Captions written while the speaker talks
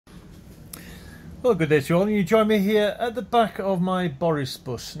Well, good day to you all. You join me here at the back of my Boris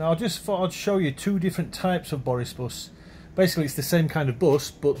bus. Now, I just thought I'd show you two different types of Boris bus. Basically, it's the same kind of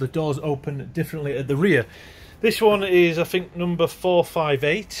bus, but the doors open differently at the rear. This one is, I think, number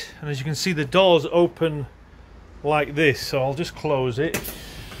 458, and as you can see, the doors open like this. So I'll just close it.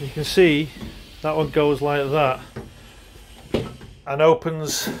 You can see that one goes like that and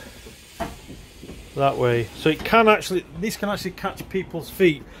opens that way, so it can actually, this can actually catch people's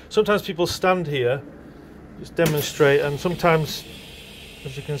feet. Sometimes people stand here, just demonstrate, and sometimes,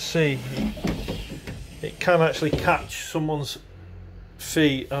 as you can see, it can actually catch someone's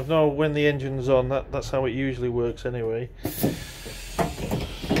feet. I know when the engine's on, that's how it usually works anyway.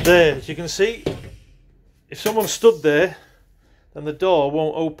 There, as you can see, if someone stood there, then the door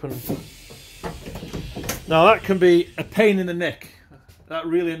won't open. Now that can be a pain in the neck. That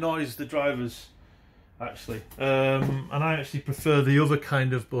really annoys the drivers, actually, and I actually prefer the other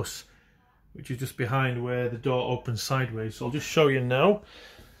kind of bus, which is just behind where the door opens sideways. So I'll just show you now.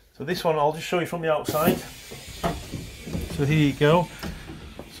 So this one I'll just show you from the outside. So here you go.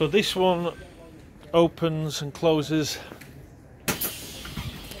 So this one opens and closes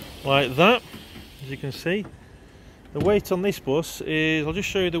like that, as you can see. The weight on this bus is, I'll just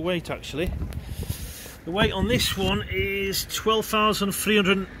show you the weight actually. The weight on this one is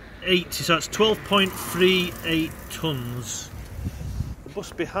 12,380, so that's 12.38 tons. The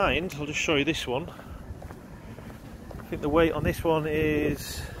bus behind, I'll just show you this one. I think the weight on this one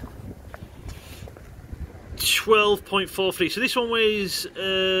is 12.43, so this one weighs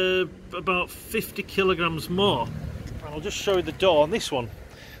about 50 kilograms more. And I'll just show you the door on this one.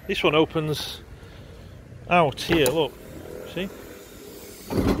 This one opens out here, look, see?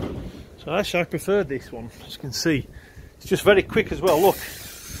 So actually I prefer this one, as you can see. It's just very quick as well, look.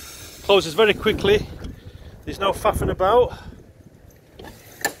 Closes very quickly, there's no faffing about.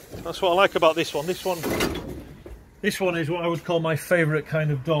 That's what I like about this one. This one is what I would call my favourite kind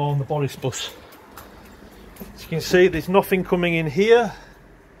of door on the Boris bus. As you can see, there's nothing coming in here,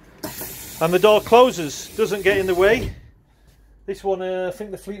 and the door closes, doesn't get in the way. This one, I think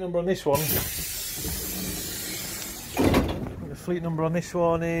the fleet number on this one, is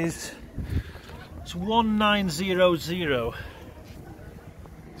 1900.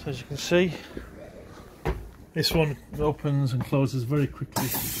 So as you can see, this one opens and closes very quickly.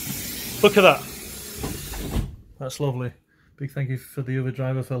 Look at that. That's lovely. Big thank you for the other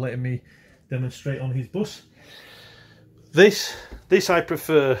driver for letting me demonstrate on his bus. This I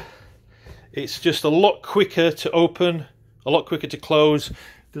prefer. It's just a lot quicker to open, a lot quicker to close,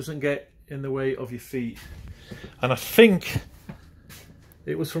 doesn't get in the way of your feet. And I think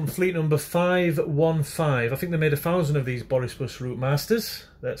it was from fleet number 515. I think they made 1,000 of these Borisbus Routemasters.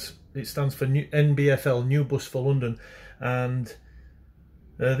 It stands for N.B.F.L. New Bus for London, and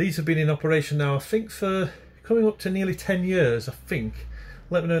these have been in operation now, I think, for coming up to nearly 10 years, I think.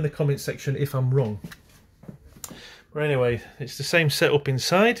 Let me know in the comments section if I'm wrong. But anyway, it's the same setup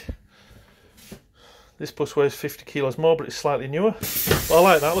inside. This bus weighs 50 kilos more, but it's slightly newer. But I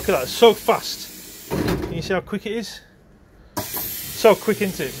like that. Look at that, it's so fast. Can you see how quick it is? So quick,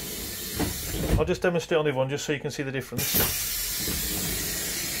 isn't it? I'll just demonstrate on the other one just so you can see the difference.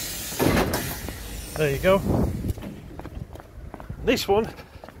 There you go. This one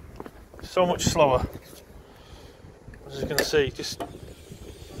is so much slower. As you can see, just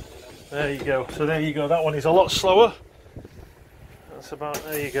there you go. So there you go. That one is a lot slower. That's about,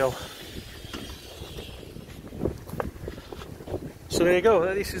 there you go. So there you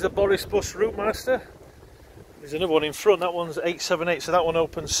go. This is a Borisbus Routemaster. There's another one in front, that one's 878, so that one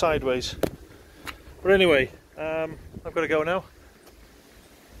opens sideways. But anyway, I've got to go now.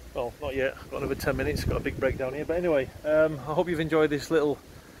 Well, not yet, I've got another 10 minutes, got a big breakdown here. But anyway, I hope you've enjoyed this little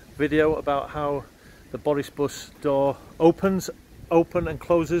video about how the Borisbus door open and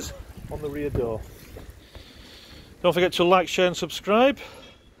closes on the rear door. Don't forget to like, share and subscribe.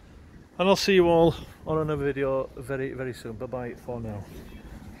 And I'll see you all on another video very, very soon. Bye bye for now.